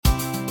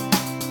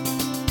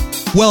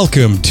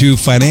Welcome to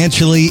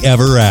Financially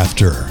Ever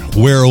After,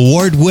 where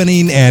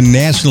award-winning and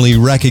nationally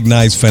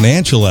recognized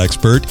financial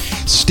expert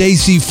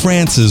Stacey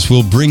Francis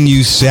will bring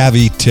you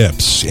savvy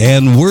tips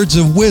and words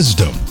of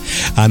wisdom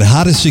on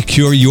how to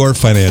secure your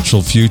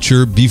financial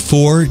future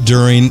before,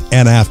 during,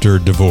 and after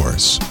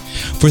divorce.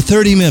 For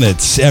 30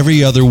 minutes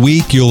every other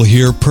week, you'll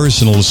hear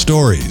personal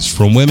stories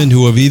from women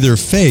who have either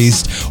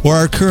faced or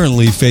are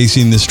currently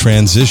facing this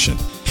transition.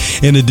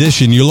 In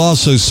addition, you'll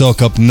also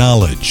soak up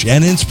knowledge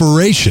and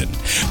inspiration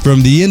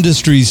from the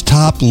industry's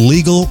top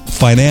legal,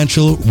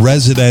 financial,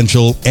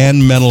 residential,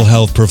 and mental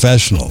health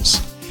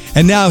professionals.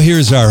 And now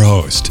here's our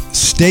host,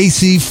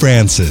 Stacey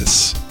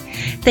Francis.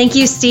 Thank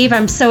you, Steve.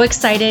 I'm so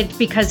excited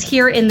because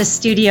here in the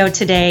studio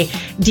today,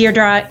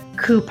 Deirdre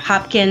Coop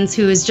Hopkins,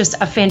 who is just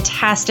a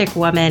fantastic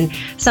woman,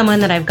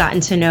 someone that I've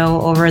gotten to know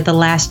over the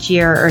last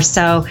year or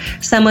so,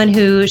 someone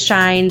who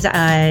shines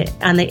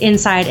on the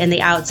inside and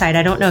the outside.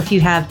 I don't know if you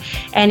have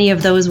any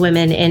of those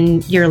women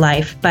in your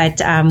life,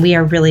 but we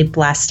are really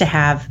blessed to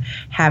have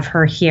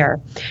her here.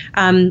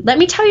 Let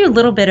me tell you a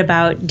little bit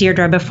about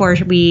Deirdre before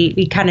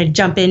we kind of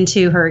jump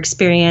into her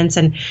experience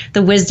and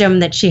the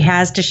wisdom that she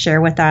has to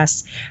share with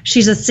us.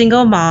 She's a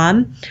single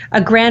mom, a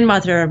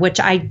grandmother,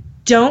 which I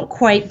don't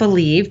quite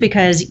believe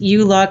because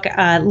you look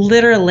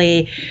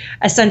literally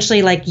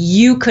essentially like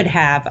you could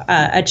have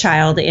a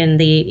child in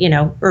the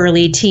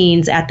early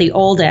teens at the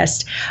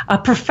oldest, a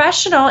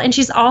professional, and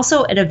she's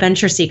also an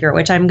adventure seeker,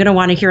 which I'm going to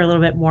want to hear a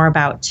little bit more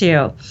about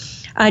too.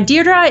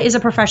 Deirdre is a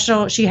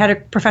professional. She had a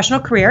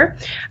professional career.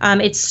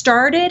 It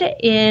started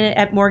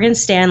at Morgan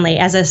Stanley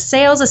as a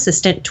sales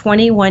assistant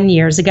 21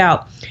 years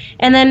ago.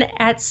 And then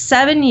at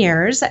 7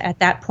 years, at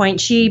that point,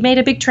 she made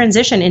a big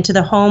transition into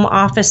the home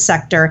office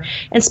sector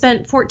and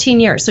spent 14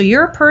 years. So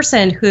you're a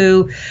person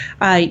who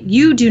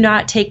you do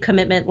not take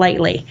commitment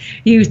lightly.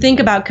 You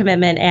think about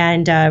commitment,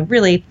 and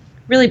really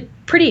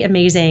pretty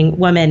amazing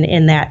woman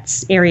in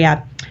that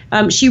area.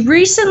 She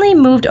recently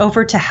moved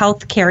over to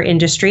healthcare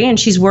industry, and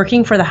she's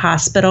working for the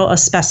Hospital of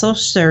Special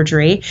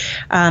Surgery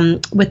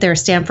with their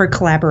Stanford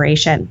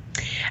collaboration.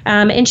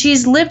 And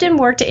she's lived and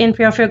worked in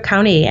Fairfield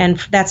County, and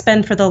that's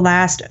been for the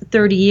last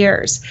 30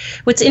 years.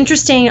 What's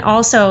interesting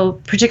also,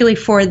 particularly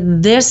for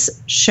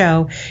this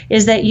show,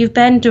 is that you've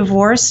been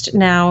divorced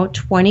now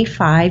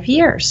 25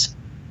 years.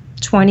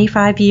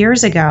 25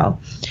 years ago.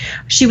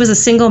 She was a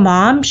single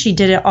mom. She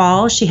did it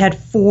all. She had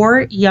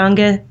 4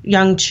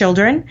 young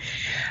children.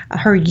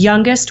 Her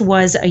youngest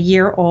was a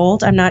year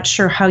old. I'm not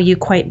sure how you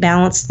quite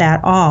balanced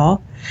that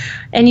all.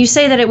 And you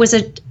say that it was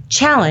a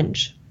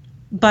challenge,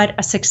 but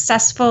a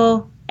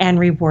successful and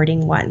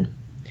rewarding one.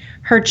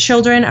 Her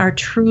children are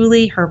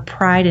truly her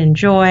pride and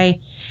joy,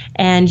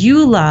 and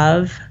you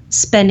love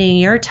spending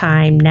your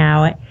time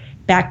now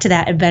back to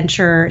that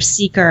adventure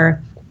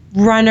seeker,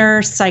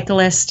 runner,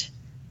 cyclist,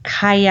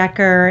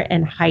 kayaker,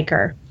 and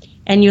hiker.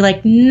 And you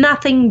like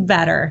nothing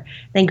better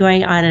than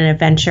going on an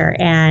adventure.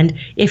 And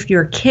if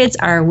your kids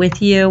are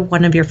with you,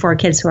 one of your 4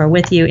 kids who are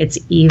with you, it's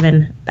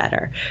even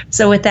better.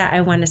 So with that, I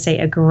want to say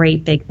a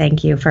great big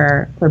thank you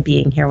for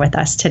being here with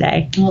us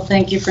today. Well,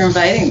 thank you for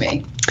inviting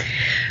me.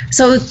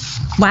 So,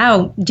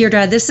 wow,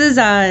 Deirdre, this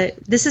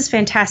is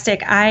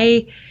fantastic.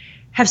 I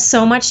have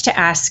so much to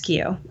ask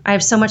you.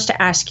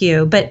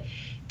 But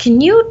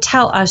can you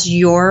tell us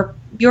your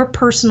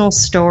personal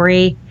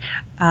story,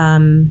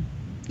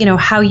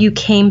 how you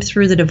came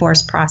through the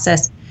divorce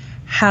process,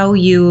 how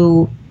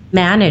you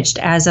managed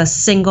as a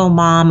single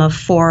mom of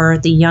 4,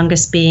 the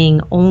youngest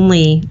being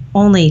only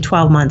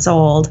 12 months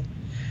old.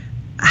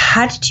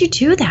 How did you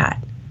do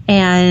that?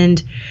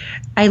 And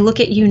I look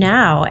at you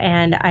now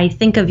and I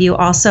think of you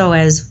also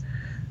as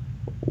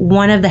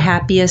one of the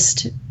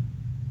happiest,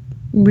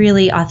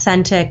 really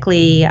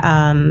authentically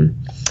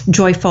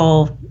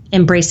joyful,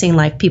 embracing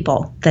life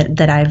people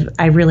that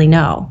I really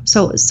know.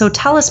 So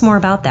tell us more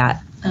about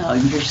that. Oh,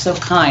 you're so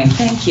kind.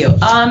 Thank you.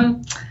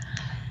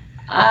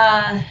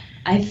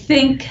 I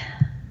think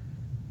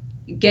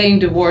getting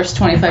divorced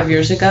 25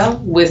 years ago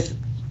with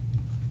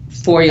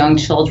 4 young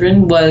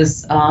children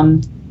was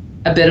a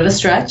bit of a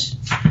stretch.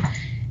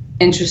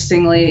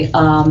 Interestingly,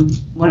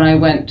 when I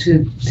went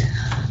to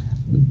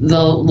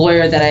the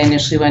lawyer that I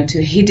initially went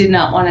to, he did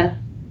not want to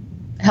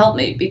help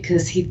me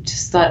because he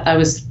just thought I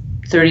was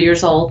 30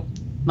 years old.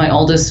 My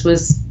oldest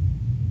was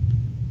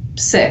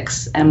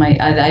 6, and I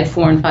had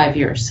 4 and 5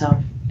 years, so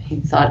he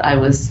thought I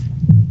was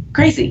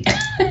crazy.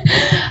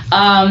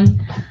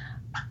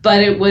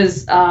 But it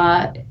was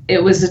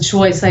a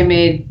choice I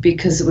made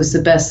because it was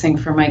the best thing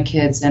for my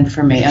kids and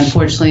for me.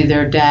 Unfortunately,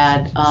 their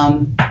dad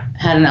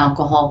had an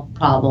alcohol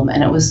problem,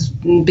 and it was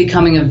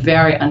becoming a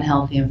very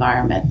unhealthy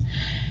environment.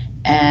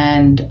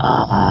 And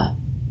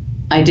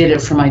I did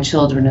it for my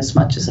children as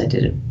much as I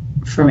did it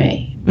for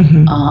me.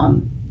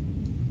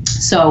 Mm-hmm.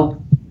 So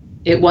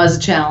it was a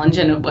challenge,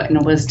 and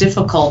it was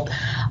difficult.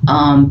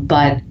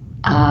 But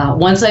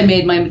once I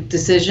made my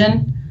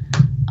decision,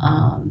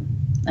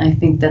 I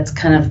think that's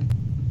kind of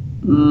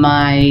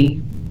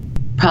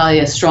probably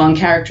a strong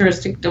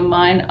characteristic of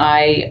mine.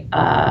 I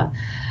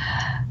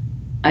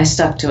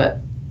stuck to it.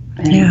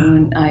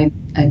 And I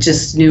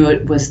just knew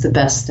it was the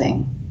best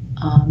thing.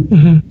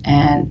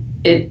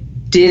 And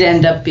it did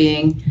end up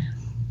being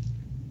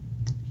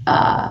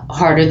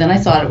harder than I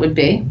thought it would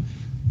be.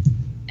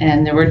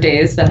 And there were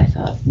days that I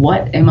thought,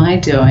 what am I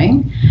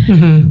doing?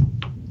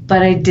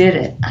 But I did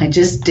it. I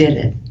just did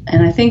it.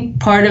 And I think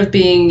part of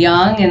being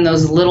young and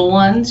those little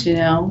ones,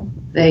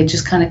 they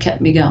just kind of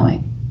kept me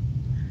going.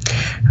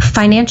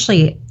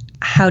 Financially,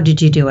 how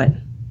did you do it?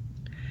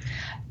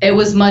 It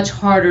was much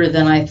harder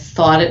than I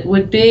thought it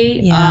would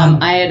be. Yeah.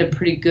 I had a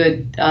pretty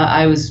good,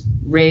 I was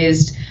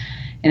raised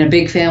in a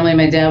big family.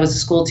 My dad was a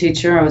school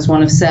teacher. I was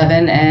one of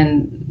 7,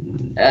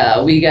 and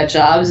we got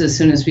jobs as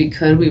soon as we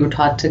could. We were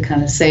taught to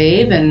kind of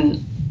save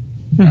and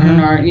earn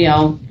our,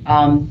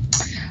 own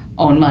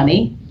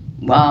money.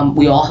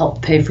 We all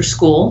helped pay for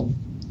school.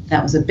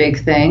 That was a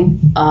big thing.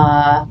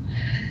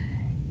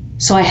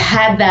 So I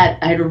had that.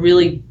 I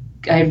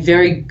had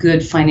very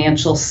good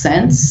financial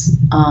sense.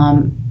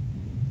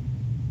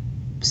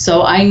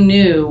 So I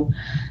knew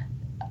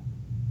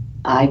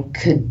I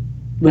could,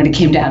 when it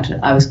came down to it,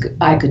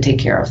 I could take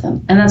care of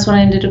them, and that's what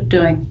I ended up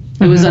doing.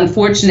 It was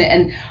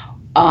unfortunate,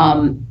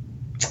 and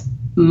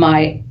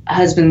my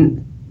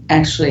husband,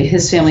 actually,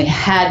 his family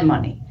had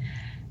money,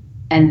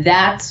 and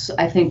that's,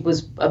 I think,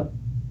 was a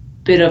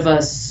bit of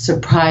a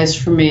surprise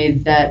for me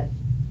that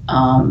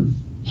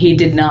he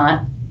did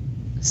not,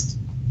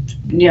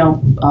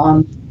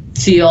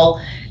 feel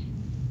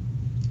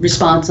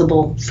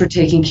responsible for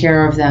taking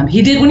care of them.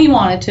 He did when he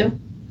wanted to.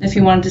 If he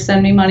wanted to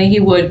send me money,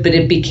 he would, but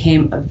it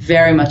became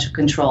very much a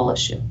control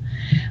issue.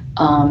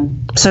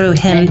 So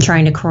him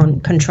trying to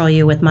control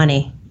you with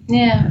money.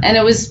 Yeah, and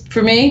it was,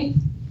 for me,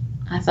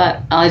 I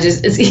thought,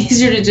 it's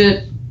easier to do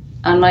it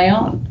on my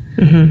own.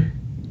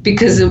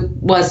 Because it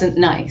wasn't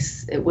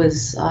nice. It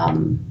was,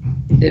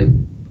 it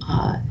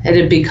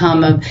had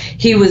become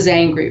he was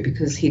angry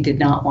because he did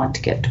not want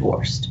to get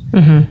divorced.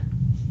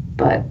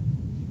 But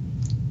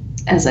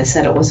as I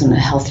said, it wasn't a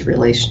healthy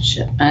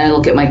relationship. And I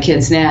look at my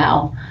kids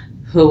now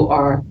who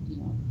are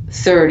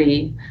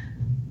 30,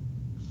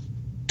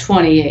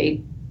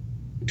 28,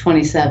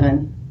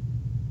 27,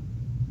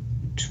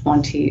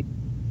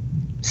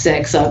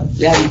 26. I'm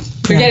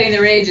forgetting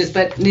their ages,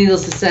 but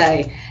needless to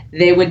say,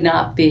 they would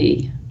not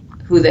be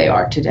who they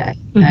are today.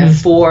 I have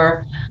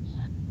 4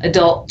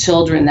 adult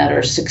children that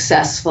are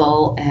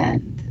successful,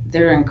 and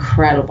they're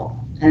incredible.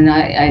 And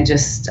I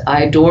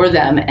adore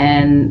them,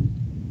 and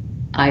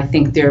I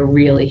think they're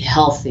really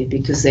healthy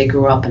because they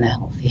grew up in a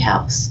healthy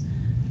house.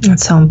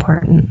 That's so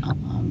important.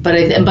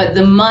 But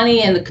the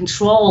money and the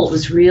control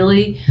was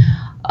really,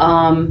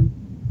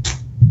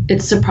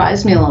 it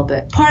surprised me a little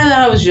bit. Part of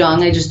that, I was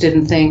young. I just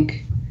didn't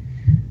think,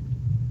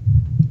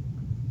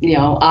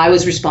 I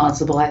was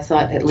responsible. I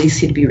thought at least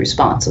he'd be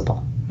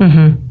responsible.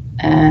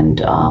 And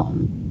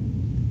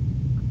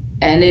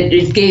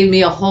it gave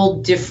me a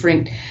whole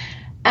different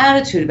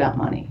attitude about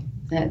money.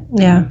 That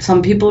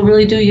some people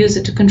really do use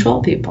it to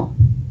control people.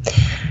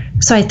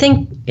 So I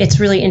think it's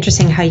really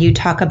interesting how you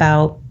talk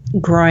about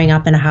growing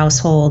up in a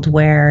household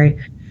where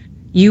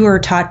you were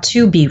taught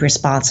to be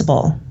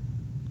responsible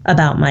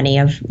about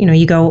money.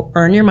 You go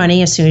earn your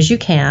money as soon as you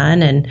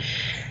can, and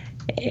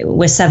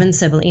with 7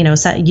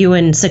 siblings, you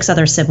and 6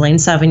 other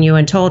siblings, 7 you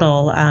in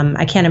total.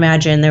 I can't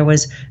imagine there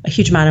was a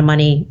huge amount of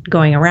money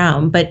going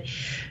around. But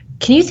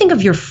can you think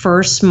of your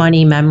first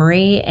money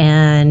memory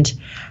and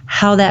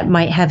how that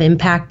might have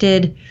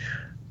impacted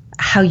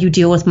how you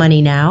deal with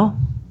money now?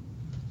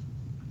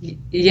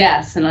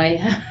 Yes, and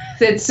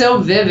it's so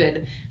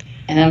vivid,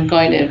 and I'm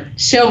going to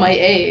show my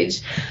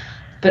age,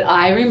 but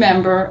I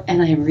remember,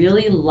 and I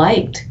really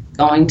liked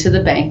going to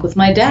the bank with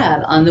my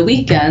dad on the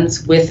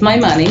weekends with my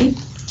money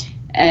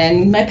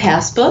and my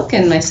passbook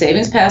and my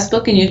savings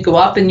passbook, and you'd go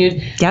up and you'd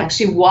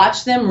actually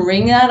watch them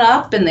ring that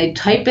up, and they'd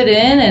type it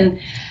in, and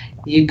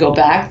you'd go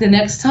back the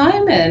next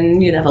time,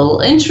 and you'd have a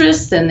little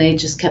interest, and they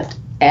just kept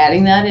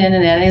adding that in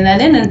and adding that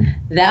in, and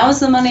that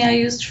was the money I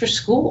used for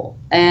school.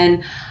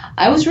 And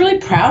I was really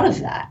proud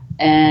of that,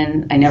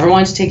 and I never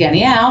wanted to take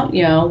any out.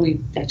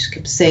 I just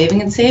kept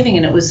saving and saving,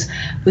 and it was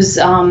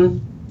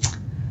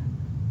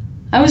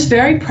I was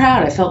very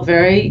proud. I felt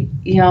very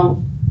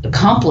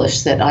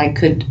accomplished that I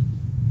could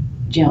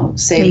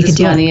save this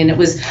money, and it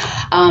was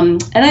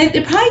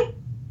it probably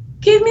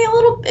gave me a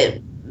little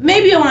bit,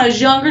 maybe when I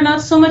was younger,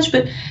 not so much,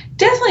 but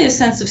definitely a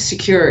sense of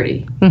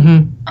security.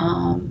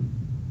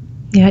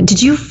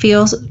 Did you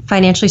feel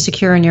financially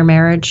secure in your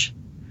marriage?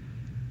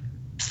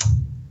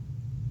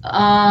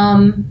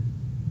 I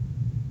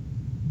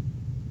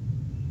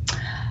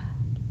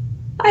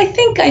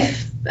think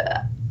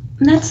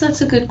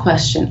that's a good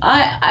question.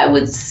 I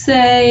would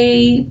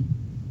say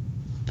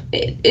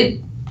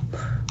it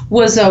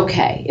was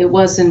okay. It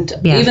wasn't,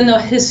 even though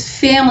his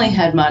family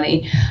had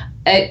money,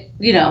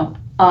 the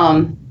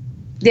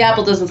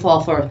apple doesn't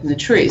fall far from the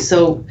tree.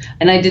 So,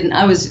 and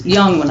I was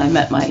young when I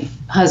met my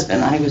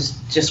husband. I was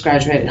just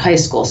graduated high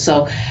school.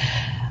 So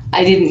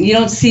you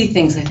don't see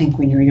things, I think,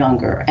 when you're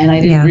younger. And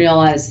I didn't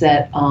realize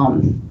that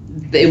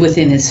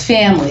within his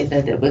family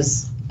that it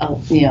was,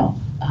 that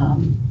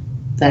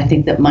I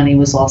think that money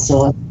was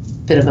also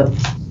bit of a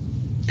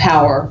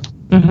power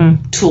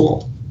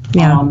tool.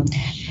 Yeah.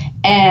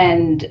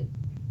 And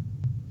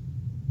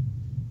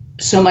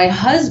so my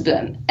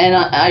husband, and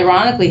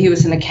ironically, he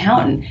was an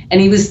accountant, and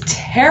he was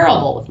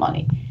terrible with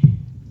money.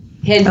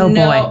 He had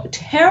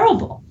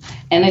terrible.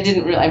 And I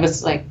didn't really, I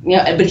was like,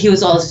 but he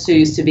was also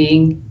used to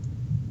being,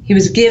 he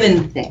was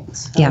given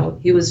things. So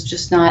he was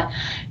just not,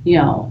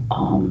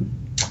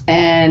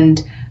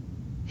 and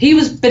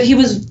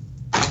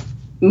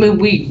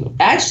we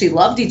actually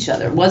loved each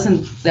other. It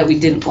wasn't that we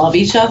didn't love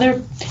each other.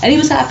 And he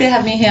was happy to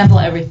have me handle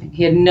everything.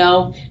 He had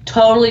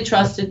totally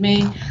trusted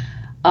me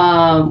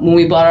when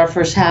we bought our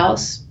first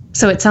house.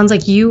 So it sounds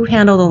like you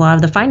handled a lot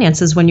of the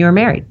finances when you were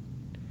married.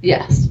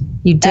 Yes.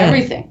 You did.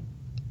 Everything.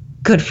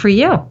 Good for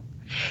you.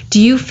 Do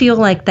you feel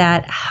like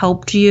that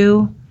helped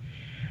you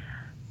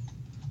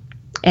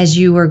as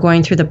you were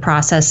going through the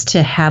process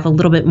to have a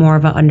little bit more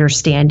of an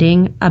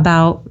understanding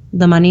about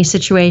the money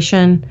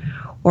situation?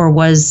 Or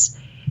was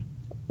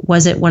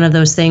it one of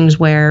those things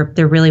where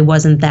there really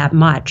wasn't that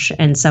much,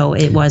 and so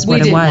it was what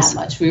it was? We didn't have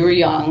much. We were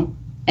young,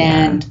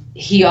 and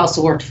he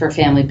also worked for a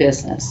family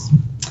business.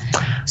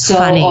 So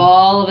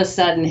all of a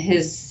sudden,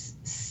 his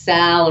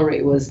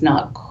salary was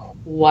not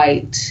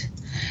quite.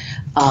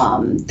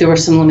 There were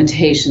some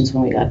limitations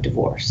when we got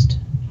divorced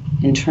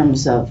in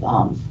terms of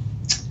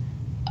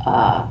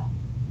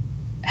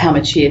how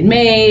much he had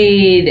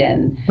made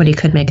and what he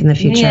could make in the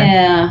future.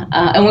 Yeah,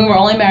 and we were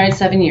only married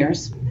 7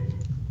 years.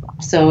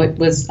 So it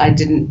was, I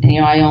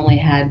only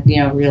had,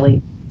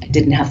 really, I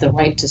didn't have the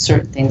right to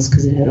certain things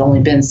because it had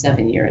only been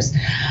 7 years.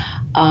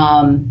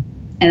 And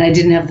I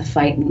didn't have the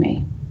fight in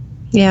me.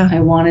 Yeah. I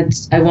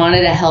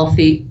wanted a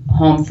healthy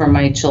home for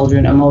my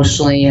children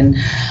emotionally. And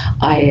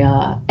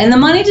and the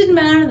money didn't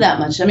matter that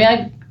much. I mean,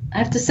 I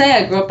have to say,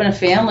 I grew up in a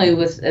family it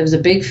was a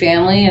big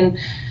family, and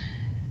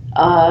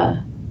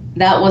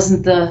that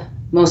wasn't the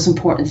most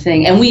important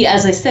thing. And we,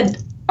 as I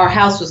said, our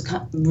house was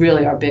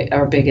really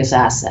our biggest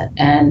asset,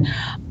 and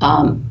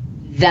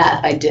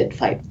that I did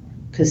fight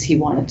because he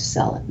wanted to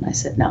sell it, and I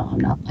said no, I'm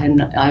not.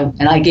 And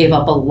I gave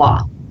up a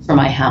lot for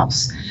my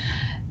house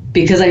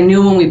because I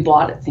knew when we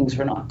bought it things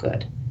were not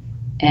good,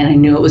 and I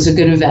knew it was a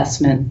good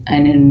investment,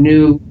 and I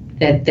knew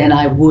that then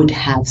I would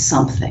have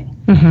something,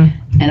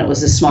 and it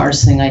was the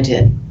smartest thing I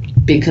did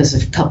because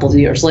a couple of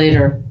years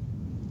later,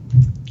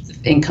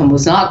 income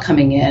was not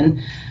coming in.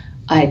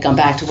 I had gone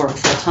back to work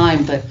full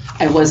time, but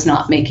I was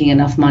not making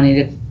enough money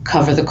to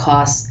cover the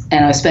costs,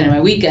 and I was spending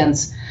my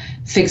weekends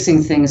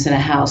fixing things in a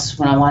house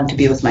when I wanted to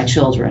be with my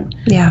children.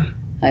 Yeah.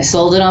 I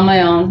sold it on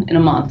my own in a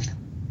month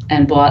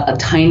and bought a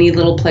tiny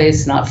little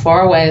place not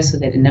far away so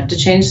they didn't have to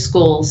change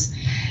schools,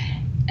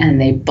 and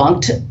they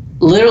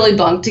literally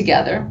bunked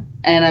together,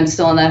 and I'm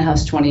still in that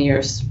house 20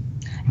 years,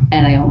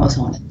 and I almost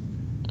own it.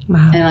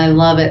 Wow. And I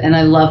love it, and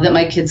I love that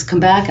my kids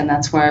come back, and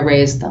that's where I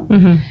raised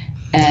them.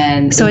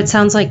 And so it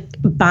sounds like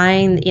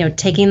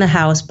taking the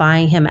house,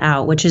 buying him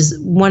out, which is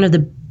one of the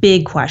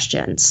big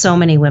questions so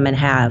many women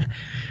have,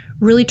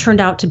 really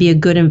turned out to be a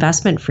good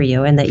investment for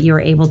you, and that you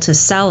were able to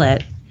sell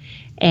it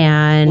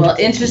and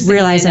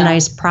realize a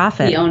nice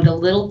profit. He owned a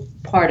little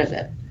part of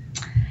it.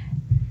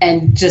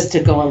 And just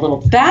to go a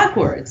little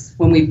backwards,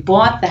 when we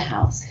bought the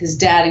house, his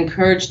dad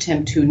encouraged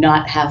him to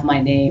not have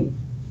my name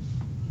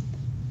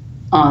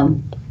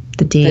on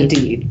the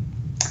deed.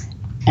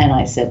 And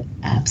I said,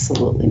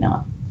 absolutely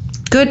not.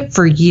 Good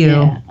for you.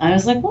 Yeah. I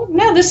was like, well,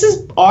 no, this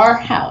is our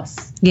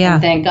house. Yeah.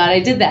 And thank God I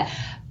did that.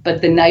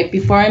 But the night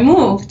before I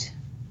moved,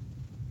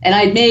 and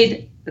I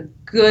made a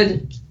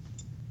good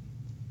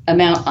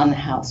amount on the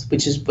house,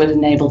 which is what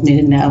enabled me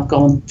to now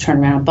go and turn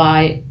around and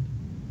buy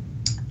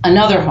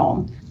another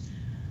home.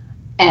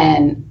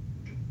 And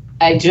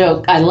I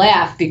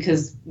laugh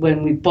because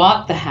when we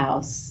bought the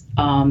house,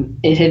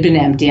 it had been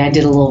empty. I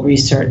did a little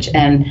research,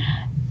 and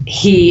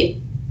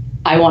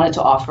I wanted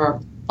to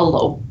offer a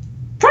low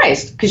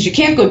price because you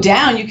can't go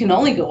down, you can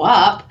only go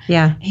up.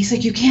 Yeah. He's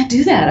like, you can't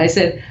do that. I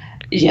said,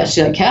 yes,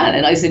 I can.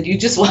 And I said, you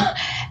just want,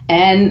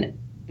 and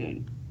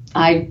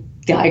I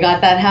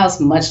got that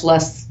house much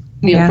less,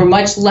 for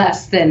much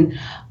less than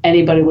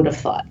anybody would have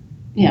thought.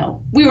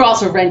 We were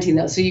also renting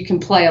though, so you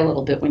can play a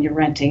little bit when you're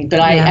renting. But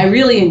I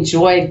really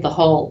enjoyed the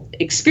whole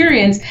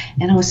experience,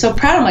 and I was so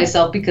proud of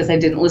myself because I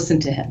didn't listen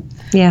to him.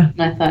 Yeah.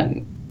 And I thought,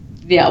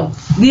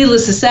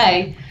 needless to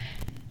say,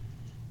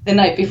 the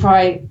night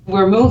before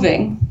we're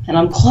moving and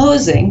I'm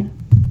closing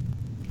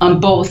on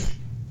both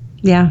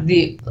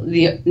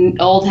the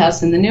old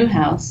house and the new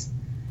house,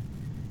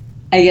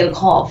 I get a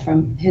call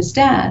from his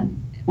dad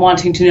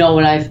wanting to know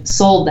what I've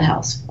sold the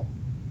house for.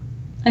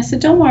 I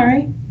said, don't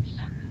worry.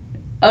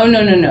 Oh,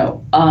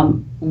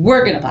 no.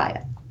 We're going to buy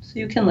it so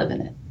you can live in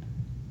it.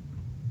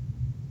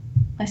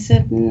 I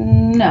said,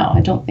 no,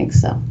 I don't think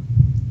so.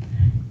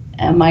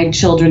 And my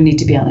children need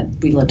to be on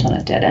it. We lived on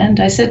a dead end.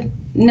 I said,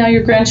 no,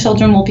 your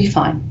grandchildren will be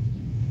fine.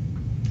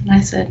 And I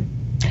said,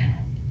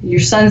 your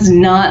son's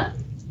not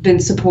been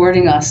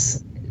supporting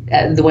us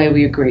the way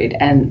we agreed,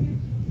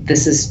 and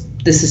this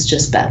is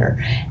just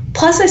better.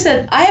 Plus, I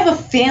said, I have a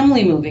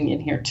family moving in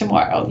here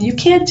tomorrow. You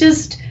can't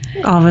just...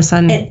 All of a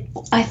sudden. And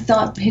I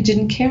thought he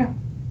didn't care.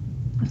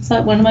 I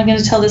thought, when am I going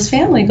to tell this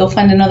family, go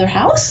find another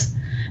house?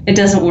 It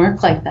doesn't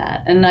work like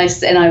that. And I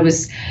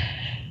was,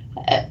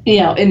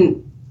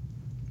 and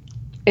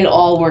it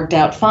all worked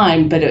out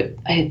fine, but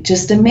it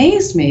just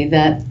amazed me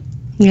that,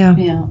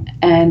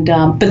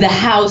 but the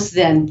house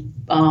then,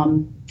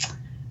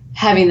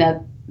 having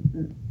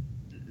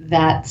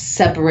that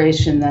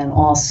separation then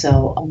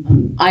also,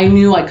 I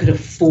knew I could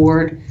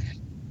afford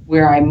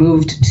where I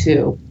moved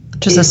to.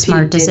 Which was a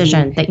smart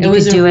decision that you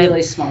could do it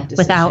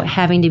without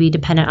having to be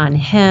dependent on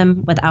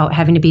him, without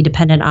having to be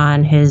dependent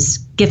on his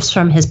gifts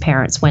from his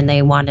parents when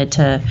they wanted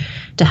to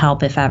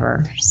help, if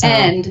ever. So.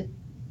 And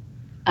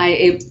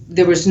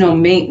there was no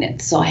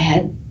maintenance, so I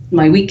had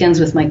my weekends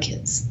with my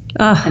kids,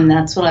 and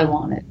that's what I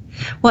wanted.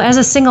 Well, as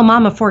a single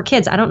mom of 4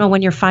 kids, I don't know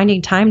when you're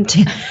finding time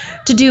to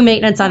do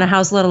maintenance on a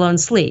house, let alone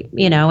sleep.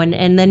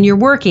 And then you're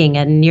working,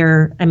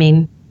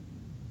 and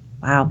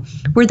wow.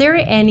 Were there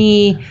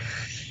any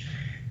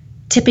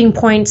tipping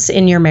points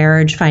in your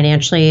marriage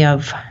financially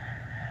of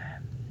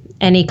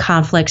any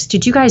conflicts?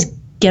 Did you guys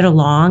get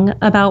along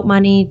about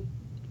money,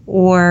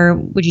 or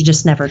would you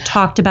just never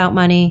talked about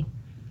money?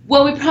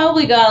 Well, we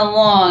probably got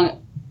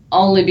along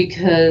only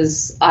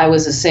because I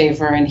was a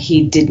saver and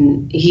he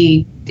didn't.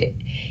 He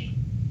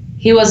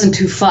wasn't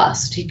too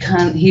fussed.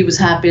 He was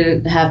happy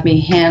to have me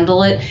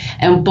handle it.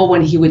 But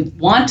when he would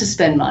want to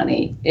spend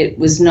money, it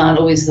was not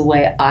always the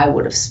way I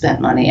would have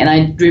spent money. And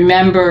I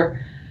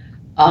remember,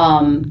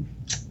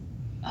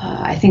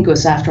 I think it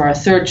was after our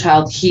 3rd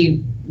child,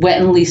 he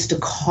went and leased a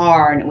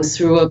car, and it was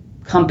through a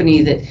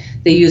company that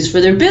they used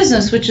for their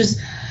business, and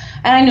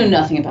I knew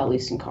nothing about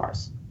leasing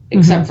cars,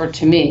 except for,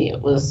 to me,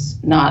 it was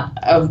not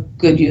a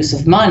good use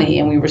of money,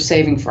 and we were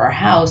saving for our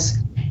house.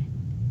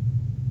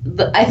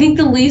 I think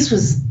the lease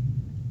was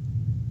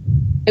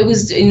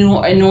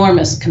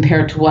enormous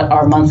compared to what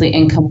our monthly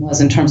income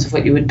was in terms of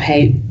what you would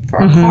pay for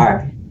a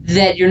car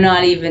that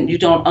you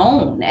don't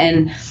own.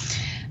 And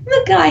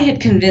the guy had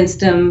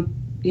convinced him,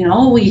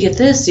 well, you get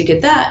this, you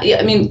get that.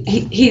 I mean,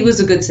 he was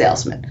a good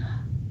salesman.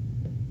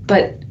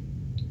 But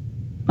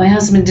my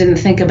husband didn't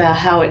think about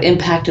how it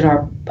impacted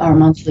our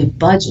monthly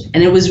budget.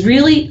 And it was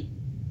really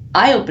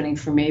eye-opening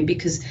for me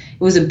because it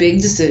was a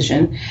big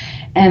decision.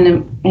 And,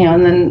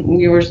 and then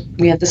we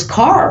had this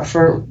car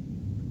for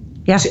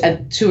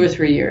 2 or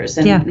 3 years,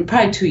 and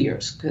probably 2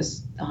 years,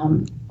 because,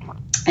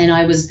 and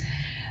I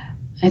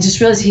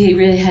just realized he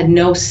really had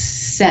no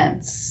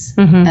sense,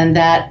 and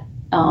that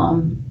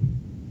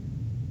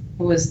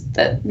was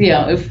that,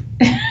 if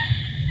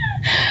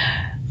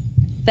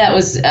that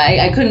was,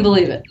 I couldn't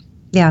believe it.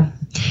 Yeah,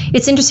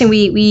 it's interesting.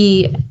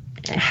 We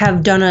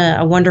have done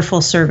a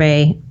wonderful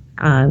survey,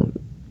 and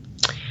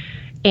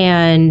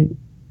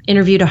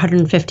interviewed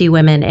 150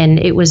 women, and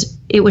it was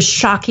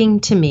shocking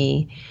to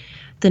me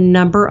the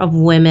number of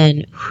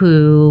women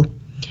who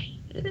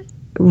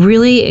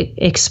really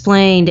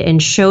explained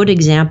and showed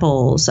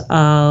examples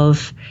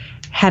of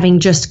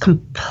having just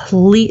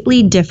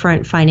completely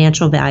different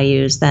financial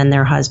values than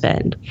their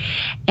husband.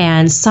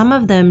 And some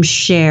of them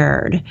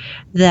shared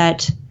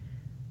that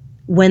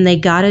when they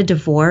got a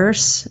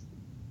divorce,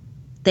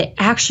 they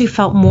actually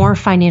felt more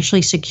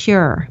financially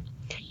secure.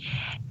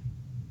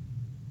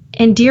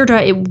 And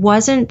Deirdre, it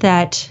wasn't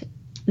that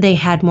they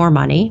had more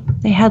money,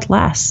 they had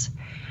less.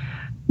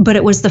 But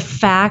it was the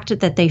fact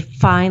that they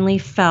finally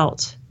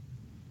felt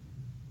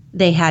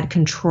they had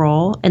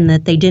control, and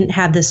that they didn't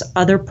have this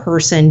other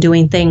person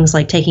doing things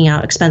like taking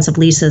out expensive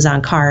leases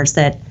on cars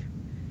that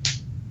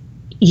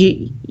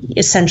you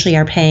essentially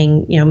are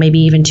paying, maybe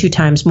even 2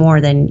 times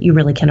more than you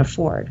really can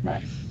afford.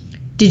 Right.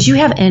 Did you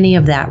have any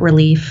of that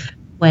relief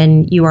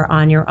when you were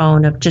on your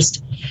own, of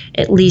just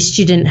at least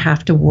you didn't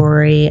have to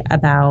worry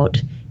about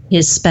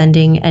his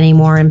spending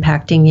anymore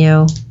impacting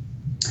you?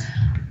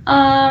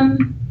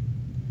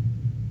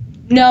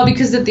 No,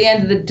 because at the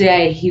end of the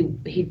day, he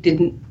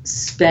didn't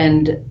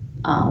spend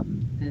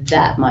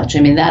that much.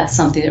 I mean, that's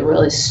something that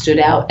really stood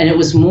out. And it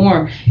was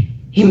more,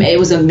 it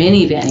was a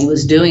minivan. He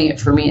was doing it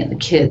for me and the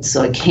kids.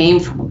 So it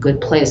came from a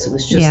good place. It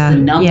was just the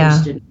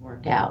numbers didn't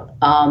work out.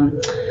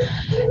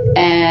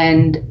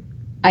 And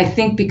I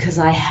think because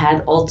I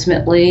had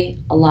ultimately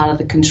a lot of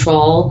the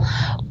control,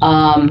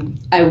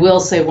 I will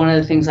say one of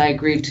the things I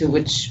agreed to,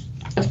 which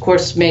of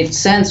course made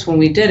sense when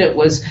we did it,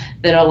 was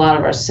that a lot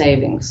of our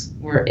savings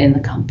were in the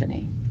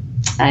company.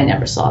 I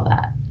never saw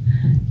that.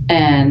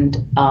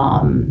 And,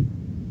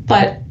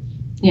 but,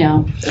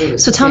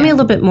 So tell me a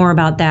little bit more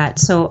about that.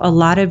 So a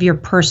lot of your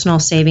personal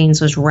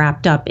savings was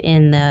wrapped up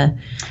in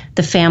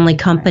the family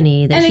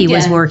company that he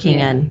was working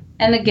in.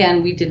 And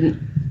again, we didn't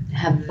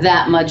have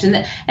that much.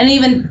 And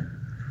even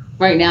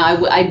right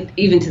now, I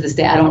even to this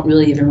day, I don't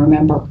really even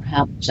remember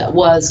how much that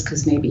was,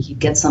 because maybe he'd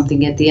get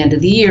something at the end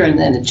of the year and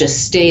then it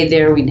just stayed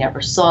there. We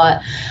never saw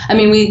it. I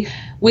mean,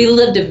 we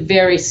lived a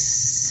very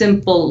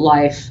simple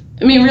life.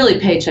 I mean, really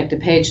paycheck to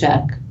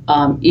paycheck,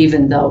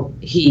 even though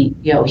he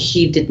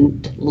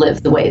didn't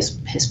live the way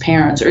his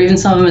parents or even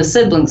some of his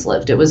siblings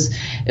lived. It was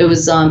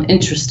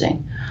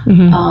interesting.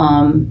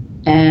 Mm-hmm.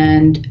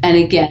 And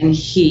again,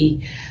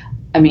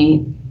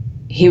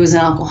 he was an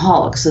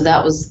alcoholic, so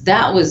that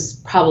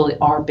was probably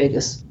our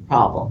biggest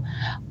problem.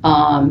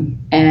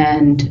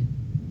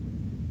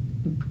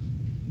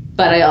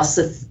 But I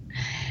also,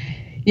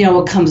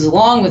 what comes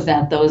along with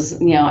that,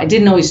 I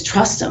didn't always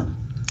trust him.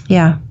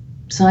 Yeah.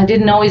 So I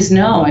didn't always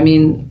know. I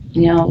mean,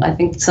 I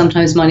think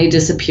sometimes money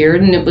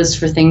disappeared, and it was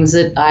for things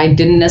that I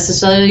didn't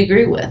necessarily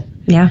agree with.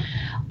 Yeah.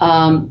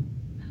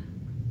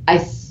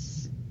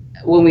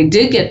 When we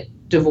did get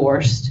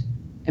divorced,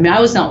 I mean, I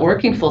was not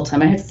working full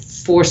time. I had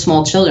 4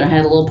 small children. I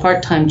had a little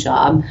part-time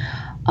job.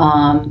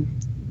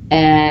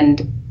 And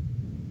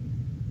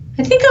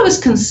I think I was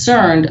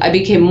concerned. I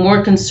became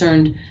more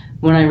concerned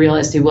when I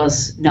realized he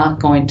was not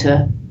going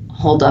to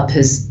hold up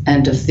his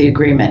end of the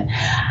agreement.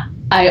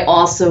 I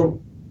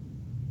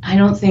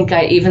don't think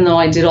even though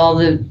I did all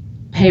the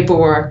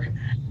paperwork,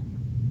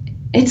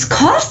 it's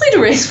costly to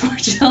raise 4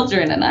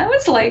 children. And I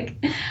was like,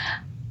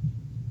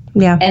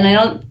 yeah. And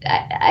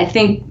I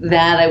think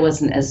that I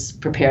wasn't as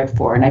prepared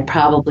for, and I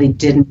probably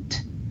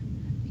didn't,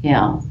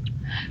 Yeah.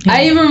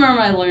 I even remember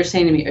my lawyer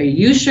saying to me, "Are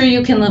you sure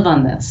you can live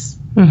on this?"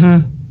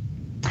 Mm-hmm.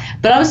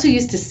 But I was so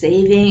used to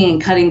saving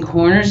and cutting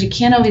corners. You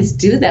can't always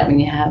do that when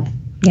you have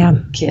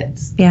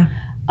kids. Yeah.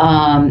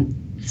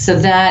 So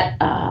that,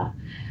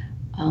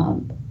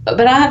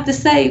 but I have to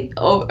say,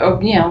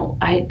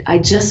 I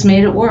just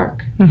made it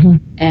work. Mm-hmm.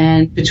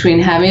 And between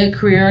having a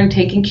career and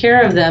taking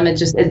care of them,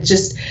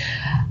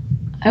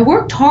 I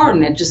worked hard,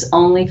 and it just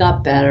only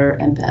got better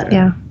and better.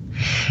 Yeah.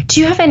 Do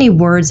you have any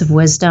words of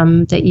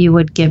wisdom that you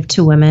would give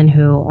to women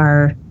who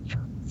are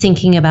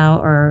thinking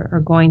about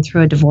or going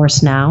through a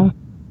divorce now?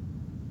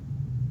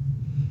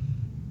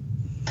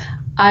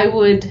 I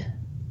would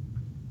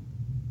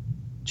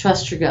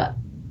trust your gut.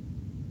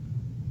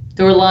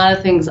 There were a lot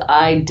of things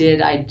I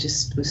did, I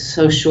just was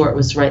so sure it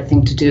was the right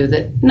thing to do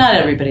that not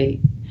everybody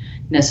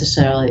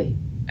necessarily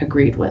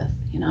agreed with.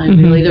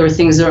 There were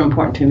things that were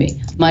important to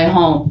me. My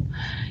home,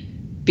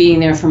 being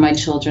there for my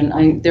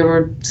children. There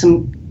were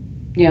some,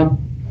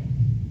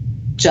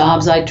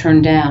 jobs I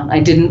turned down. I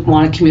didn't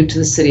want to commute to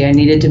the city. I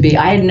needed to be.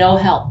 I had no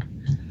help.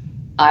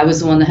 I was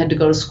the one that had to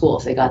go to school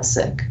if they got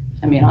sick.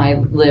 I mean, I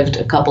lived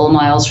a couple of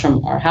miles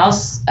from our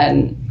house,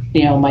 and,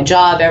 my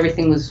job,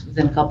 everything was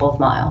within a couple of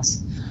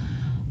miles.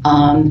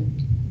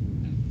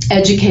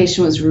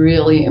 Education was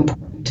really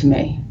important to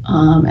me,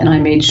 and I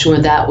made sure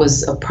that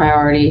was a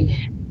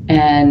priority,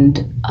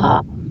 and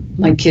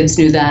my kids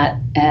knew that,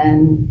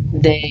 and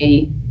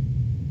they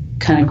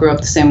kind of grew up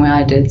the same way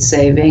I did,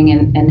 saving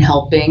and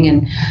helping,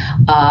 and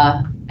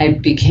I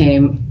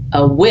became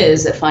a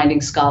whiz at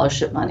finding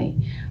scholarship money.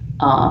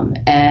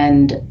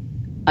 And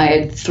I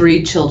had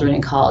 3 children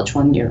in college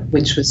one year,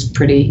 which was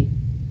pretty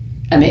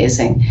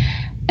amazing.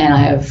 And I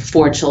have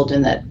 4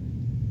 children that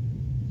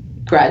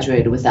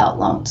graduated without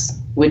loans,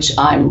 which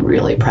I'm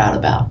really proud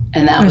about.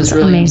 And that was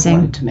really amazing.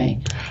 Important to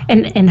me.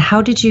 And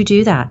how did you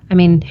do that? I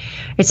mean,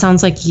 it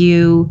sounds like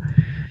you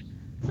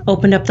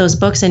opened up those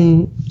books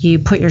and you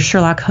put your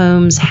Sherlock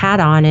Holmes hat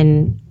on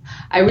and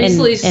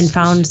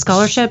found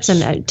scholarships.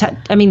 And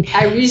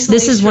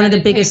this is one of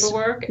the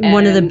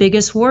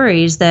biggest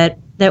worries that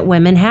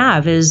women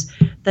have is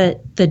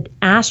the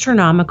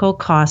astronomical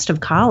cost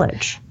of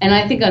college. And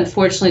I think,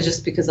 unfortunately,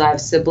 just because I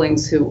have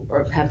siblings who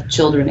have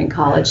children in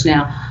college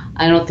now,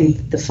 I don't think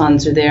that the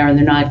funds are there and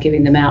they're not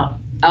giving them out.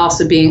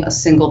 Also, being a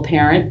single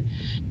parent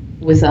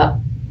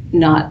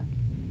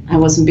I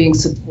wasn't being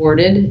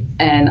supported,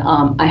 and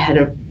I had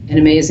an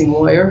amazing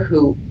lawyer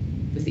who,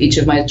 with each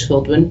of my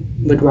children,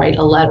 would write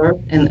a letter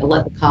and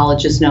let the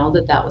colleges know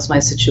that was my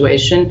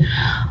situation.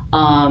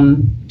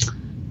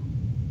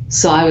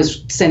 So I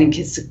was sending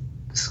kids to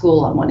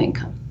school on one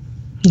income.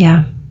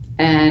 Yeah.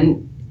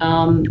 And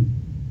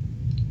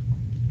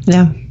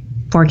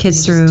 4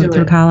 kids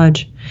through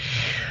college.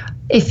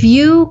 If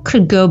you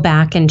could go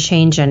back and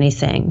change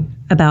anything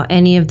about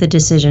any of the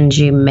decisions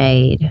you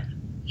made,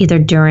 either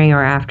during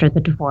or after the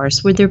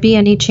divorce, would there be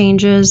any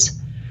changes?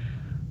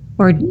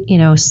 Or,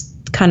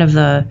 kind of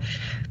the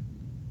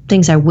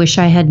things I wish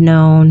I had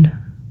known?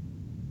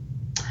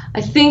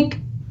 I think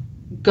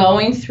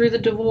going through the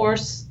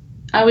divorce,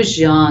 I was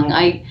young.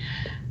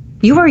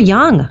 You were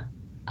young.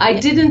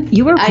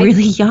 You were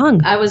really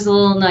young. I was a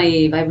little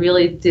naive. I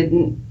really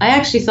didn't. I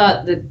actually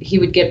thought that he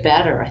would get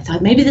better. I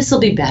thought maybe this will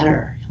be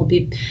better.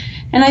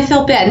 And I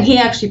felt bad. And he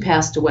actually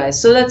passed away.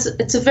 So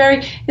it's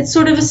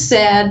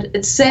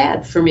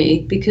sad for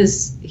me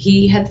because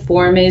he had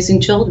 4 amazing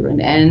children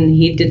and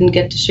he didn't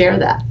get to share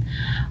that.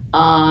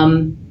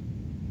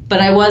 But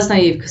I was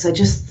naive because I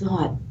just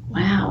thought,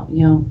 wow,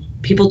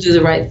 people do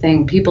the right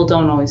thing. People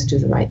don't always do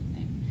the right thing.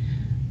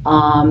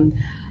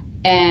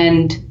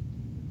 And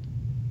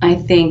I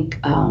think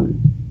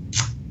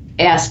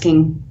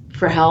asking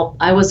for help,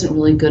 I wasn't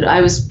really good.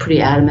 I was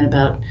pretty adamant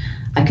about,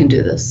 I can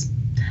do this.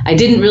 I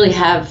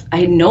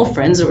had no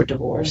friends that were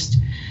divorced,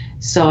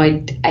 so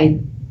I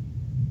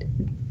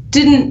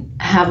didn't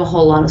have a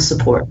whole lot of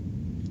support.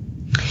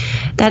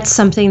 That's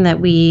something that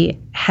we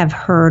have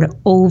heard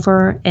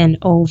over and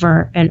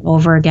over and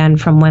over again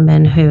from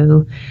women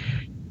who,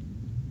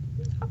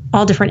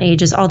 all different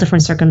ages, all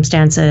different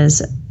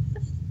circumstances,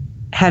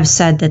 have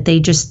said that they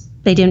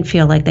didn't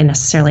feel like they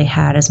necessarily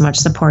had as much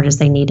support as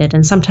they needed.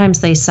 And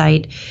sometimes they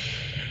cite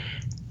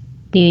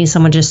needing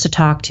someone just to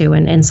talk to.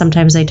 And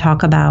sometimes they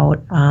talk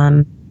about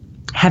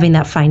having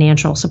that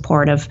financial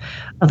support of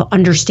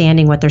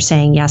understanding what they're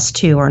saying yes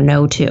to or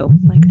no to,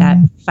 like that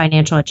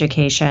financial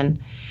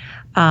education.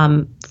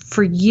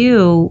 For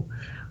you,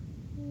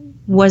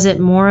 was it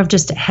more of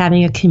just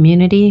having a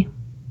community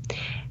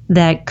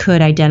that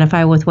could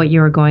identify with what you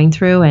were going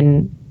through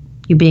and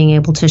you being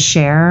able to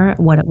share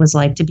what it was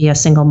like to be a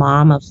single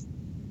mom of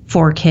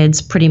 4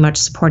 kids, pretty much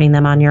supporting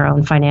them on your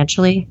own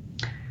financially?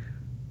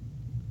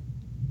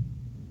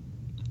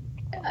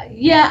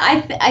 Yeah,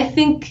 I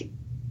think,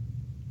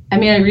 I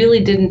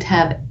really didn't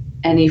have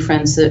any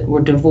friends that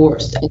were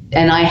divorced,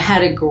 and I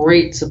had a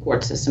great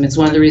support system. It's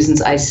one of the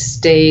reasons I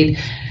stayed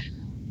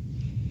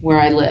where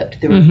I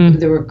lived.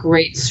 There were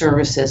great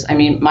services.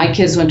 My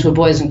kids went to a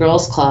Boys and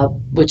Girls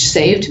Club, which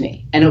saved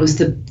me. And it was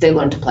they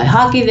learned to play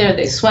hockey there,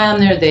 they swam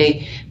there,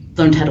 they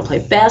learned how to play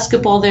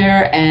basketball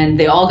there, and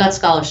they all got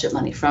scholarship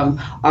money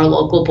from our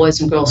local Boys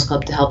and Girls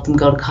Club to help them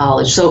go to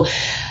college. So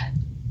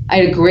I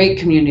had a great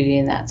community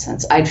in that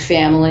sense. I had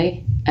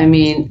family.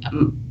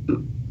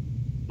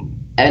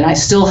 And I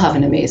still have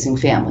an amazing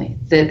family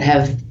that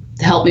have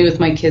helped me with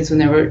my kids when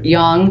they were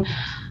young,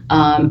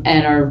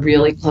 and are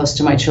really close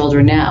to my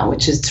children now,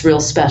 which is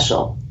real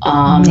special.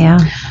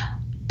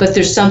 But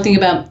there's something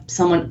about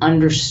someone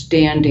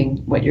understanding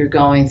what you're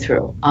going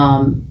through.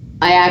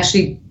 I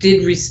actually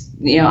did,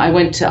 I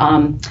went to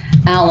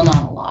Al-Anon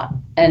a lot,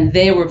 and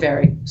they were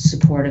very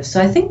supportive. So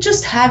I think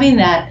just having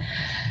that,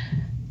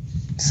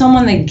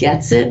 someone that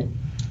gets it.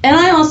 And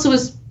I also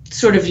was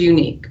sort of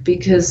unique,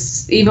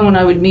 because even when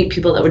I would meet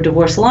people that were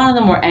divorced, a lot of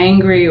them were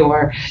angry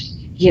or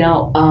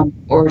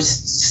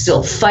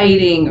still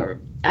fighting, or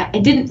I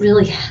didn't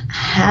really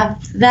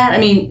have that.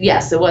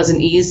 Yes, it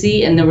wasn't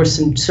easy, and there were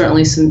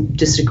certainly some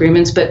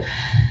disagreements, but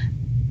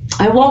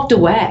I walked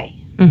away.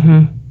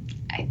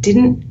 I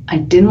didn't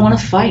want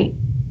to fight.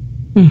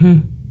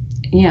 And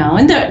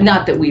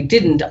not that we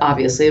didn't,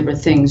 obviously. There were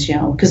things,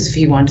 because if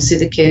he wanted to see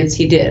the kids,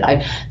 he did.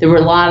 There were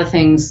a lot of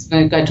things,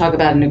 I talk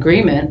about an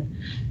agreement.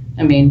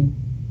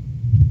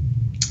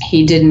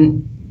 He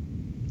didn't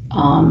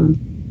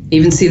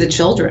even see the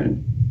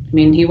children.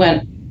 He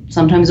went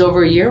sometimes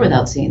over a year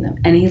without seeing them,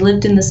 and he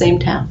lived in the same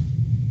town.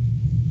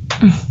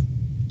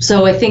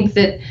 So I think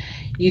that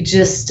you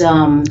just...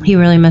 he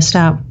really missed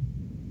out.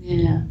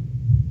 Yeah.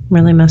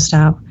 Really missed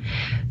out.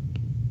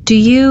 Do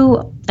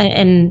you,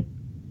 and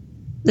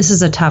this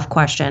is a tough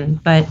question,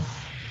 but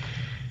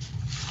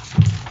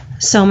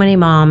so many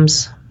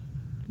moms,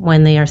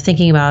 when they are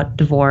thinking about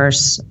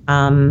divorce,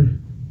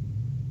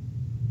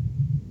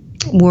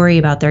 worry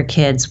about their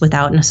kids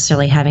without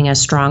necessarily having as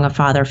strong a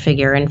father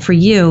figure. And for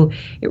you,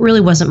 it really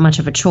wasn't much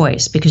of a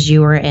choice, because you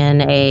were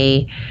in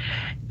a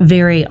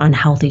very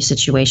unhealthy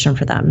situation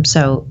for them.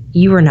 So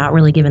you were not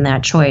really given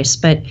that choice.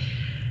 But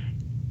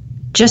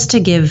just to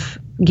give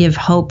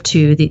hope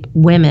to the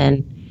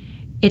women,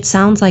 it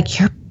sounds like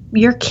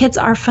your kids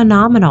are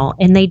phenomenal,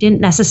 and they didn't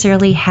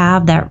necessarily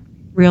have that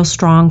real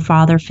strong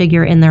father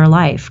figure in their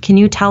life. Can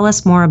you tell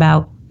us more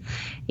about,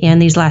 in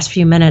these last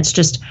few minutes,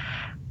 just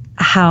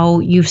how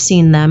you've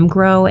seen them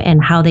grow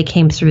and how they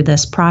came through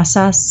this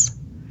process?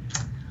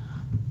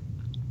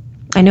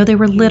 I know they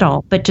were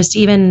little, but just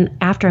even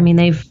after,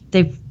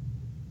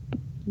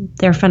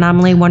 they're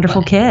phenomenally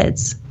wonderful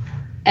kids.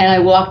 And I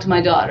walked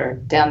my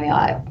daughter down the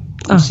aisle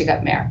when she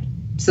got married.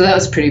 So that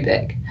was pretty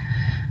big.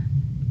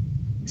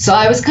 So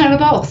I was kind of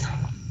both.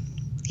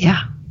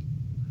 Yeah.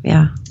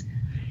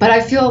 But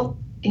I feel,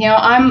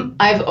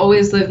 I've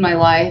always lived my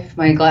life.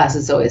 My glass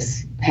is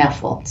always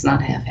half full. It's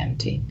not half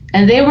empty.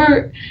 And they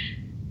were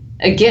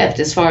a gift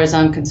as far as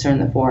I'm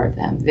concerned, the 4 of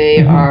them.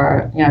 They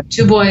are,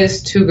 2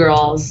 boys, 2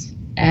 girls.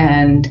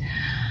 And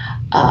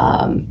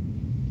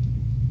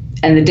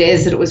the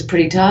days that it was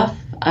pretty tough,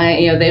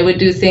 they would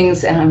do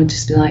things, and I would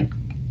just be like,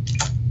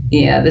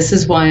 yeah, this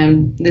is why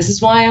I'm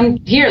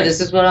here. This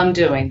is what I'm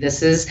doing.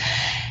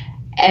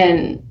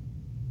 And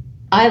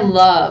I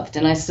loved,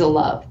 and I still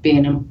love,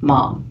 being a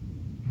mom.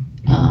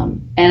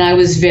 And I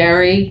was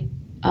very,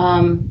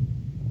 and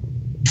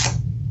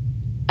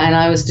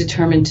I was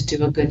determined to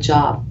do a good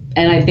job.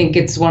 And I think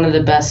it's one of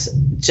the best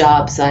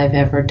jobs I've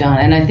ever done.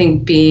 And I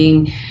think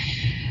being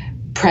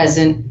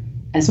present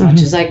as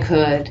much as I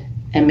could,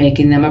 and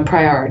making them a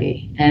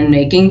priority, and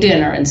making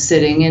dinner, and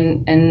sitting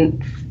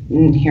and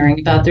hearing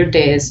about their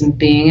days, and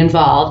being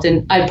involved.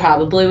 And I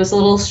probably was a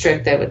little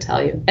strict, I would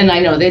tell you. And I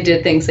know they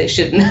did things they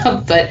shouldn't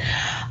have, but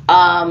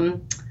I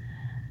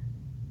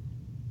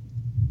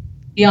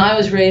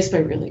was raised by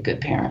really good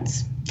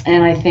parents.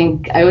 And I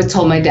think I always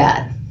told my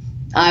dad,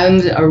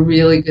 I'm a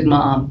really good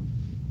mom,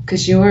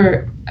 because you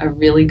were a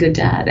really good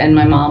dad, and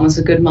my mom was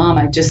a good mom.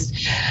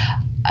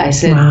 I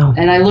said, wow.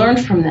 And I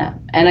learned from them.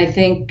 And I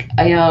think,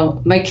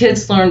 my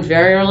kids learned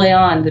very early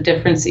on the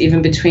difference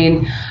even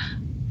between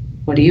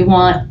what do you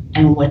want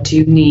and what do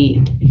you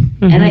need.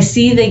 And I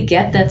see they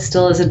get that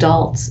still as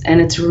adults. And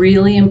it's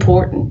really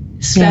important,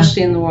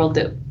 especially in the world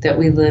that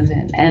we live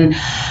in. And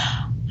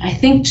I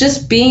think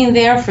just being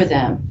there for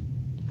them.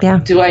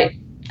 Yeah.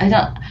 I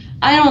don't,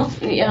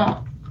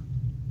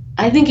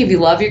 I think if you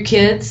love your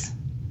kids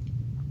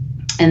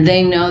and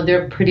they know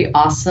they're pretty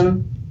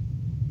awesome,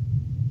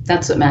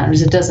 that's what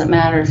matters. It doesn't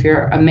matter if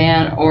you're a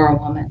man or a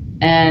woman.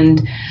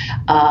 And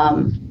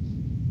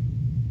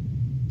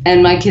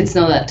my kids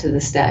know that to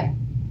this day.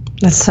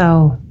 That's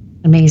so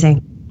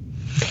amazing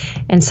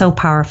and so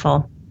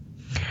powerful.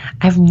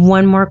 I have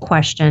one more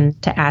question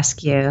to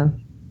ask you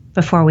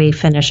before we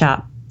finish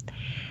up.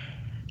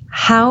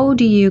 How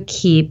do you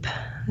keep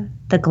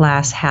the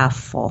glass half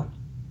full?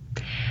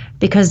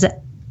 Because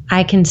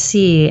I can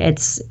see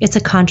it's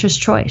a conscious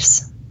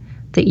choice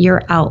that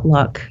your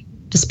outlook,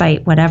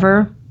 despite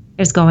whatever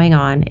is going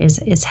on,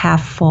 is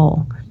half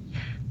full.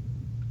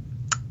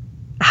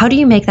 How do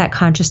you make that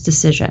conscious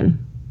decision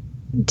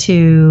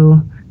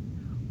to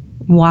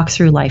walk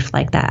through life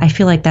like that? I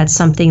feel like that's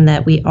something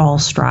that we all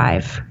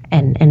strive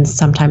and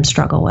sometimes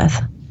struggle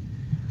with.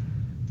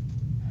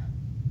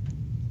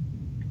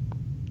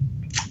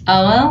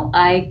 Well,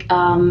 I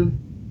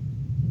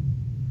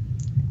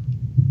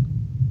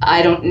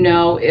don't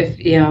know if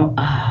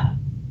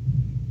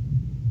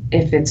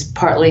it's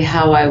partly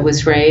how I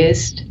was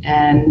raised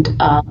and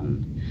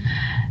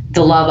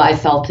the love I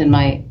felt in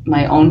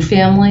my own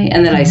family,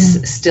 and that I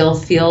still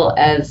feel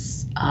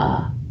as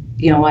my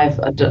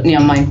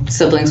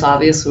siblings,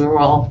 obviously, we were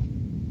all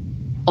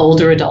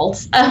older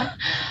adults,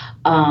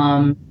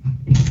 and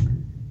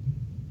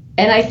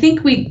I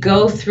think we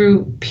go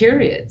through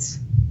periods.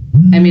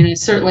 I mean, I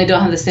certainly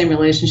don't have the same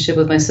relationship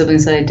with my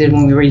siblings that I did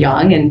when we were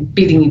young and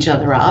beating each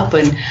other up.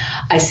 And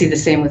I see the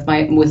same with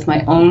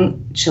my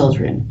own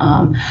children.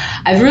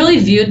 I've really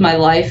viewed my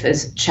life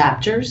as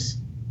chapters.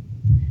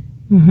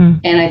 Mm-hmm.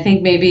 And I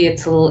think maybe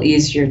it's a little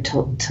easier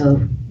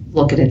to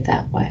look at it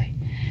that way.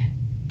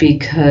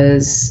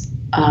 Because,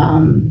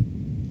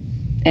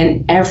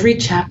 and every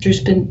chapter's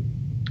been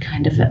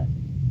kind of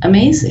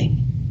amazing.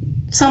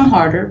 Some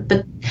harder,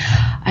 but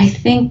I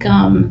think,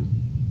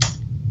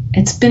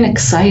 it's been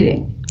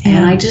exciting.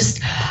 And I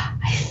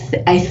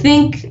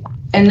think,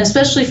 and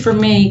especially for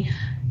me,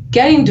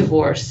 getting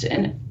divorced,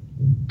 and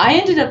I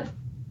ended up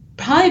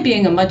probably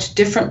being a much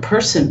different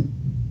person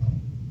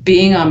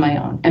being on my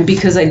own. And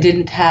because I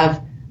didn't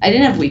have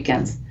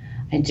weekends.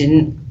 I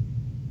didn't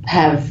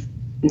have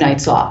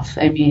nights off.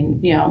 I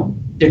mean,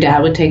 their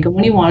dad would take them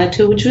when he wanted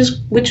to, which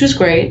was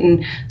great.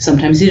 And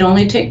sometimes he'd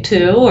only take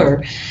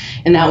 2,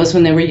 and that was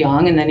when they were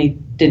young, and then he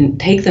didn't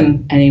take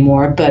them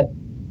anymore. But,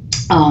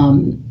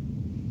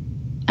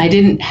 I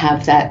didn't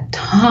have that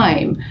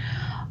time.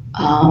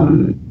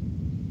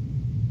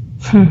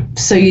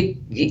 So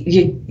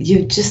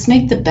you just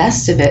make the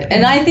best of it.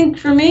 And I think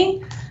for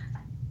me,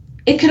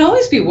 it could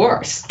always be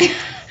worse.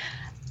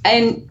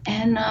 and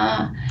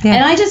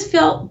I just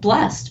felt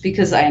blessed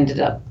because I ended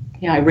up,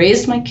 I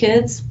raised my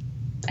kids,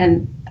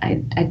 and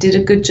I did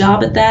a good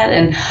job at that.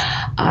 And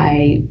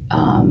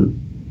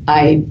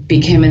I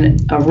became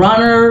a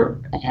runner,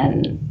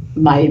 and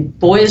my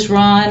boys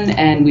run,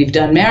 and we've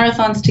done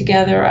marathons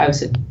together. I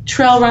was a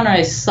trail runner.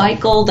 I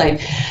cycled. I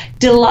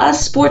did a lot of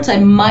sports I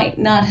might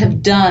not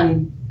have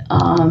done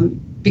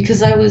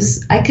because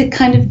I could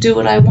kind of do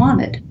what I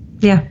wanted.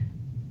 Yeah.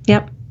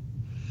 Yep.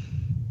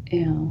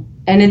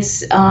 And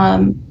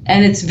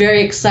it's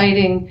very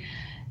exciting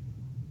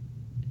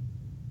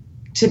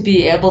to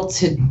be able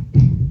to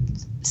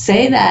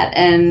say that,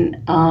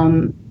 and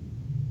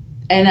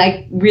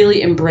I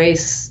really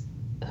embrace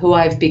who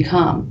I've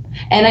become.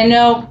 And I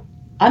know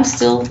and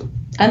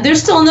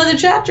there's still another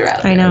chapter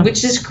out there,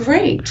 which is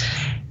great.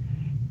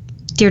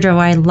 Deirdre,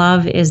 what I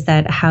love is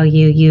that how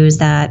you use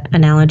that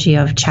analogy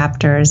of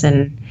chapters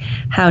and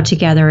how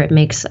together it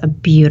makes a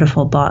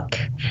beautiful book,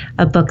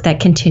 a book that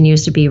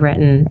continues to be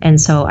written.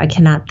 And so I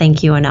cannot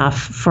thank you enough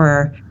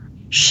for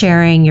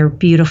sharing your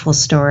beautiful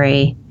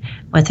story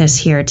with us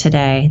here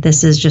today.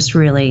 This is just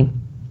really,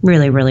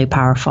 really, really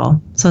powerful.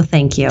 So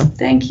thank you.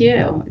 Thank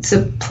you. It's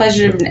a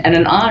pleasure and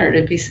an honor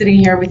to be sitting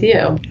here with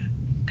you.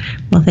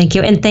 Well, thank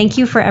you. And thank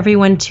you for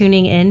everyone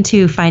tuning in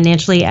to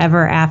Financially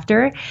Ever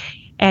After.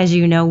 As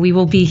you know, we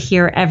will be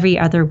here every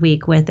other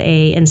week with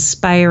a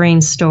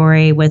inspiring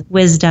story with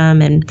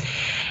wisdom and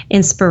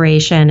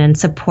inspiration and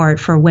support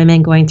for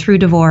women going through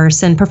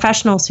divorce and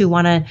professionals who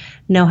want to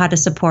know how to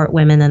support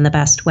women in the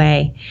best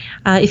way.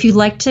 If you'd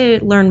like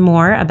to learn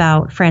more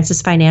about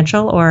Francis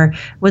Financial or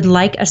would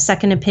like a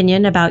second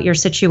opinion about your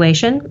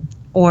situation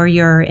or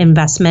your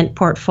investment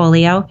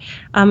portfolio,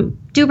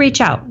 do reach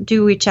out.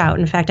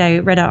 In fact, I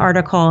read an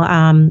article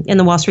in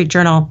the Wall Street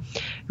Journal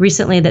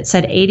recently that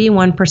said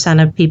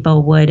 81% of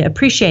people would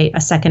appreciate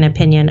a second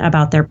opinion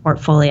about their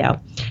portfolio.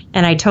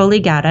 And I totally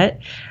got it.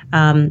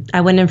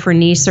 I went in for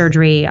knee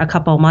surgery a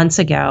couple months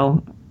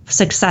ago.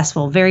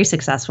 Very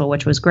successful,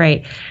 which was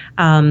great.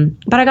 But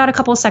I got a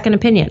couple of second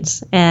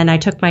opinions, and I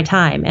took my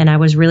time, and I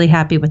was really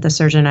happy with the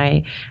surgeon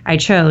I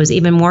chose,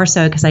 even more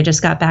so because I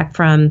just got back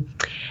from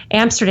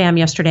Amsterdam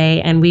yesterday,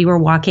 and we were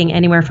walking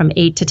anywhere from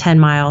 8 to 10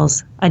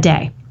 miles a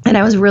day. And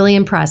I was really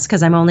impressed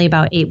because I'm only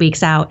about 8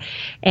 weeks out,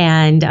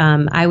 and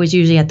I was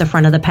usually at the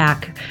front of the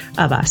pack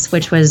of us,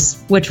 which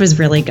was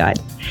really good.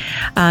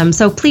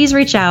 So please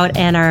reach out,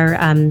 and our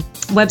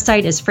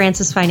website is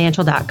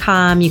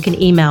francisfinancial.com. You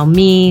can email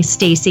me,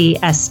 Stacy,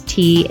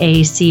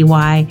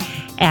 STACY,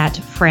 at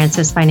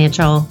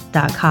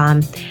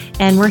francisfinancial.com.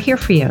 And we're here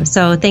for you.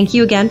 So thank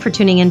you again for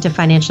tuning in to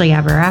Financially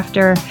Ever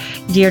After.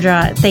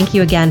 Deirdre, thank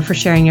you again for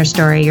sharing your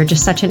story. You're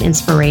just such an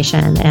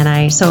inspiration, and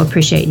I so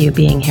appreciate you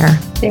being here.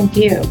 Thank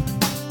you.